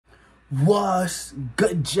What's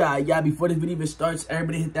good, job? Yeah, before this video even starts,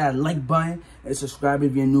 everybody hit that like button and subscribe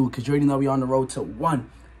if you're new, because you already know we're on the road to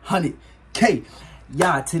 100K.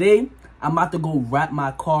 Yeah, today I'm about to go wrap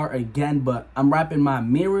my car again, but I'm wrapping my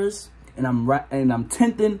mirrors and I'm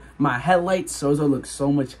tinting my headlights so it'll look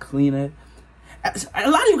so much cleaner. A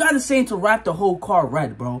lot of you guys are saying to wrap the whole car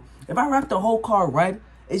red, bro. If I wrap the whole car red,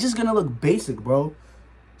 it's just gonna look basic, bro.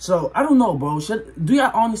 So, I don't know, bro. Do y'all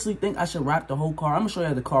honestly think I should wrap the whole car? I'm going to show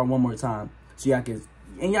y'all the car one more time. So y'all can...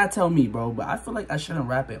 And y'all tell me, bro. But I feel like I shouldn't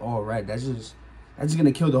wrap it all red. That's just going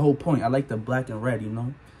to kill the whole point. I like the black and red, you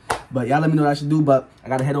know? But y'all let me know what I should do. But I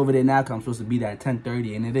got to head over there now because I'm supposed to be there at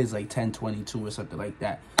 10:30. And it is like 10:22 or something like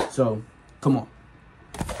that. So, come on.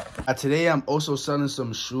 Today, I'm also selling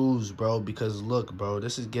some shoes, bro. Because, look, bro.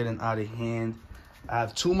 This is getting out of hand. I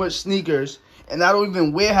have too much sneakers. And I don't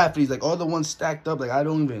even wear half of these. Like, all the ones stacked up, like, I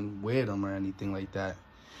don't even wear them or anything like that.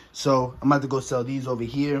 So, I'm about to go sell these over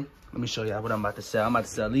here. Let me show y'all what I'm about to sell. I'm about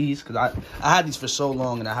to sell these because I had these for so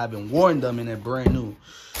long and I haven't worn them and they're brand new.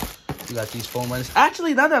 We got these foam runners.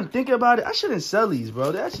 Actually, now that I'm thinking about it, I shouldn't sell these,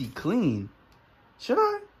 bro. They're actually clean. Should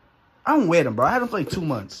I? I don't wear them, bro. I had them for like 2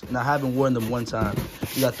 months and I haven't worn them one time.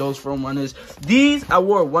 We got those foam runners. These I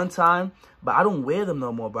wore one time. But I don't wear them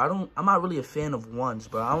no more, bro. I'm not really a fan of ones,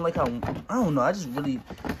 bro. I don't like how, I don't know. I just really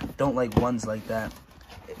don't like ones like that.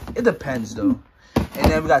 It depends, though. And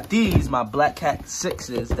then we got these, my Black Cat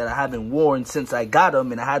 6s that I haven't worn since I got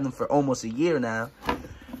them. And I had them for almost a year now.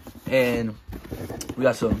 And we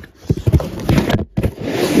got some,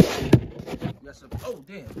 oh,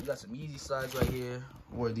 damn. We got some Yeezy slides right here.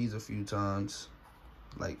 Wore these a few times.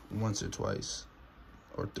 Like once or twice.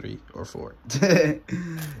 Or 3 or 4.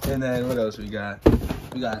 And then what else we got?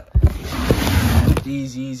 We got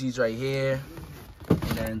these Yeezys right here.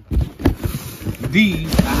 And then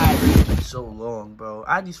these, I had these for so long, bro.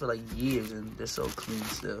 I had these for like years and they're so clean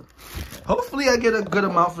still. Hopefully I get a good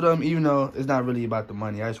amount for them, even though it's not really about the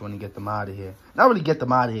money. I just want to get them out of here. Not really get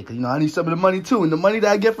them out of here, because, you know, I need some of the money too. And the money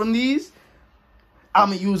that I get from these, I'm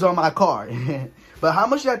going to use on my car. But how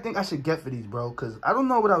much do I think I should get for these, bro? Because I don't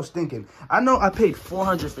know what I was thinking. I know I paid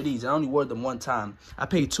 $400 for these. I only wore them one time. I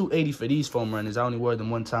paid $280 for these foam runners. I only wore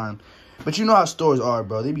them one time. But you know how stores are,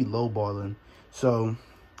 bro. They be lowballing. So,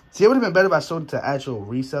 see, it would have been better if I sold it to an actual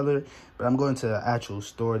reseller. But I'm going to an actual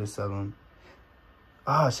store to sell them.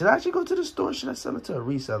 Should I actually go to the store? Should I sell it to a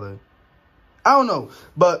reseller? I don't know.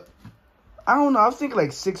 But, I don't know. I was thinking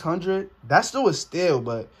like $600. That still was steal,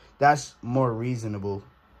 but that's more reasonable.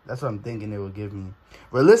 That's what I'm thinking they would give me.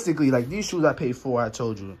 Realistically, like these shoes I paid for, I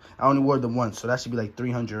told you. I only wore them once, so that should be like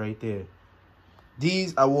 $300 right there.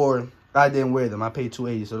 These I didn't wear them. I paid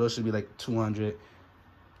 $280, so those should be like $200.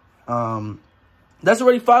 That's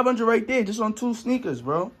already $500 right there, just on 2 sneakers,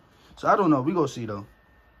 bro. So I don't know. We go see though.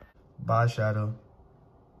 Bye, Shadow.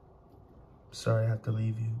 Sorry I have to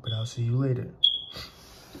leave you, but I'll see you later.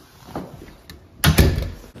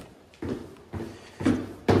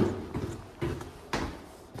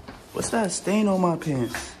 What's that stain on my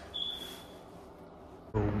pants?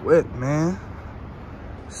 The whip, man.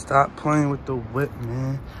 Stop playing with the whip,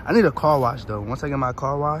 man. I need a car wash, though. Once I get my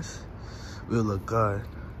car wash, we'll look good.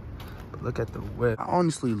 But look at the whip. I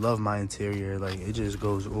honestly love my interior. Like, it just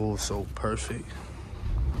goes all so perfect.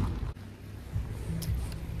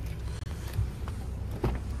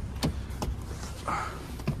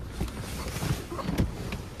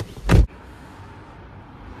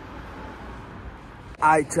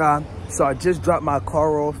 Alright, y'all, so I just dropped my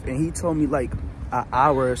car off and he told me like an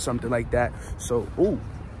hour or something like that. So, ooh,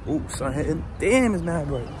 sun hitting. Damn, it's mad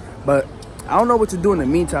bright. But I don't know what to do in the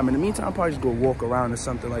meantime. In the meantime, I'll probably just go walk around or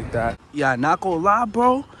something like that. Yeah, not gonna lie,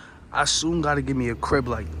 bro. I soon gotta give me a crib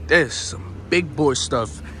like this. Some big boy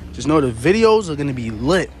stuff. Just know the videos are gonna be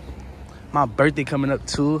lit. My birthday coming up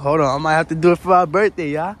too. Hold on, I might have to do it for my birthday,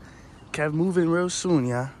 y'all. Kev moving real soon,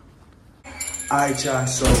 y'all. Alright, y'all,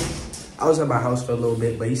 so I was at my house for a little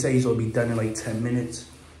bit, but he said he's gonna be done in like 10 minutes.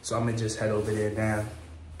 So I'm gonna just head over there now.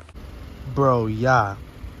 Bro, yeah.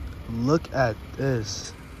 Look at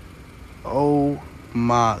this. Oh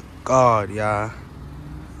my God, yeah.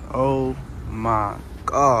 Oh my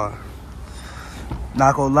God.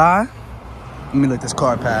 Not gonna lie. Let me let this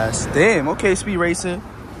car pass. Damn, okay, speed racer.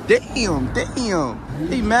 Damn.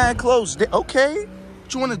 They mad close. Okay.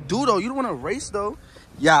 What you wanna do though? You don't wanna race though?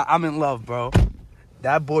 Yeah, I'm in love, bro.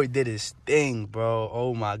 That boy did his thing, bro.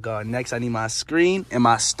 Oh, my God. Next, I need my screen and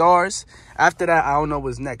my stars. After that, I don't know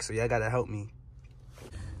what's next, so y'all got to help me.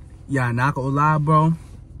 Yeah, not gonna lie, bro.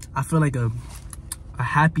 I feel like a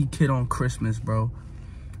happy kid on Christmas, bro.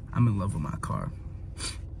 I'm in love with my car.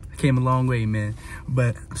 I came a long way, man.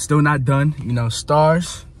 But I'm still not done. You know,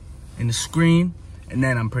 stars and the screen And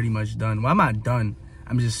then I'm pretty much done. Well, I'm not done.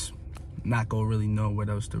 I'm just not gonna really know what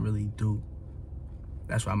else to really do.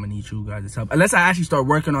 That's why I'm gonna need you guys' help. Unless I actually start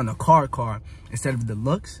working on the car instead of the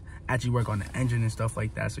looks, actually work on the engine and stuff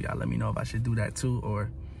like that. So y'all let me know if I should do that too, or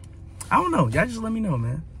I don't know. Y'all just let me know,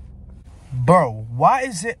 man. Bro, why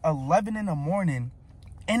is it 11 in the morning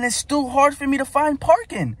and it's still hard for me to find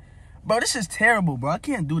parking? Bro, this is terrible, bro. I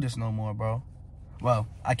can't do this no more, bro. Well,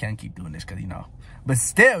 I can't keep doing this because, you know. But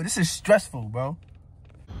still, this is stressful, bro.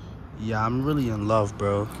 Yeah, I'm really in love,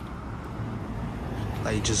 bro.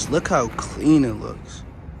 Like, just look how clean it looks.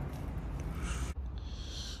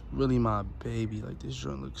 Really my baby. Like, this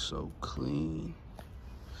joint looks so clean.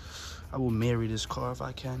 I will marry this car if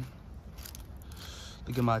I can.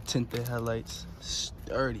 Look at my tinted headlights.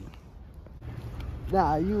 Sturdy.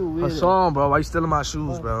 Nah, you weird. Hassan, bro, why you stealing my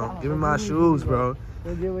shoes, bro? Give me my shoes, bro.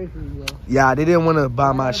 Don't get away from me, bro. Yeah, they didn't want to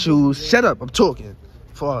buy my shoes. Shut up, I'm talking.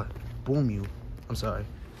 Before I boom you. I'm sorry.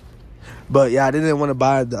 But yeah, they didn't want to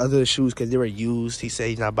buy the other shoes because they were used. He said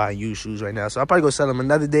he's not buying used shoes right now. So I'll probably go sell them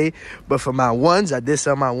another day. But for my ones, I did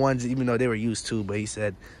sell my ones, even though they were used too. But he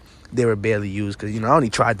said they were barely used because, you know, I only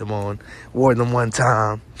tried them on, wore them one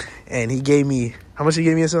time. And he gave me, how much he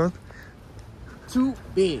gave me, son? 2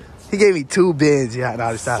 bins. He gave me 2 bins. Yeah,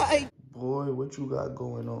 no, stop. Boy, what you got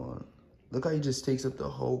going on? Look how he just takes up the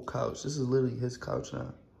whole couch. This is literally his couch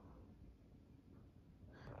now.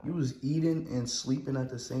 You was eating and sleeping at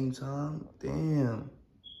the same time? Damn.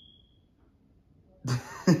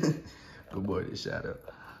 Good boy, this shadow.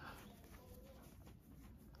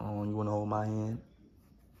 Oh, you want to hold my hand?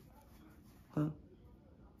 Huh?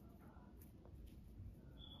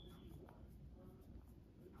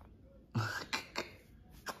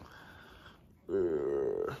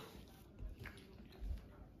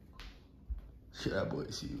 Yeah, that boy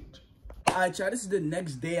is huge. Alright, y'all, this is the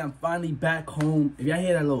next day. I'm finally back home. If y'all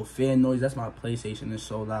hear that little fan noise, that's my PlayStation. It's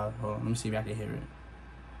so loud. Hold on, let me see if y'all can hear it.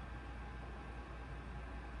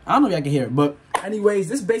 I don't know if y'all can hear it, but anyways,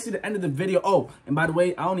 this is basically the end of the video. Oh, and by the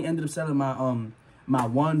way, I only ended up selling my my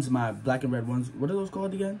ones, my black and red ones. What are those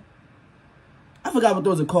called again? I forgot what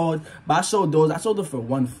those are called, but I sold those. I sold them for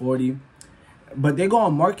 $140, but they go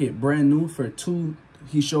on market brand new for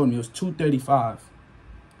he showed me it was $235.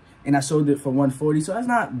 And I sold it for $140, so that's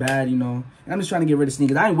not bad, you know. And I'm just trying to get rid of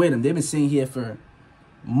sneakers. I ain't wear them. They've been sitting here for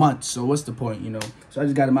months, so what's the point, you know? So I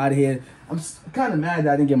just got them out of here. I'm kind of mad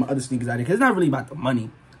that I didn't get my other sneakers out of here, because it's not really about the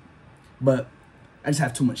money. But I just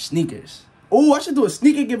have too much sneakers. Oh, I should do a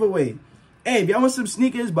sneaker giveaway. Hey, if y'all want some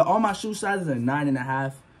sneakers, but all my shoe sizes are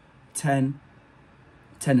 9.5, 10,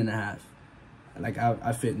 10.5. Like,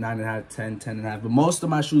 I fit 9.5, 10, 10.5. But most of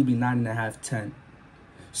my shoes be 9.5, 10.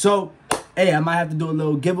 So, hey, I might have to do a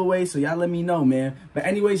little giveaway, so y'all let me know, man. But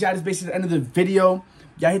anyways, y'all, that's basically the end of the video.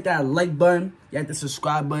 Y'all hit that like button. Y'all hit the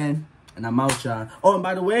subscribe button. And I'm out, y'all. Oh, and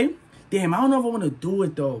by the way, damn, I don't know if I want to do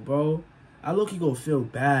it, though, bro. I look, you gonna feel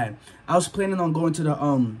bad. I was planning on going to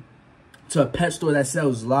the to a pet store that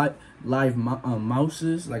sells live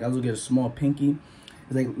mouses. Like, I was gonna get a small pinky.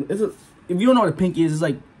 It's like, if you don't know what a pinky is, it's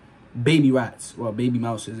like baby rats, well, baby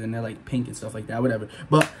mouses, and they're like pink and stuff like that, whatever.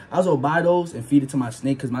 But I was gonna buy those and feed it to my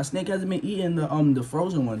snake, because my snake hasn't been eating the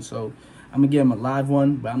frozen one. So I'm gonna give him a live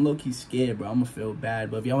one, but I'm low-key scared, bro. I'm gonna feel bad.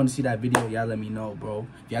 But if y'all want to see that video, y'all let me know, bro.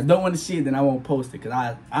 If y'all don't want to see it, then I won't post it, because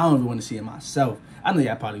I don't even want to see it myself. I know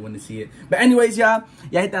y'all probably want to see it. But anyways, y'all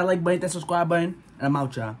hit that like button, hit that subscribe button, and I'm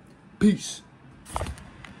out, y'all. Peace.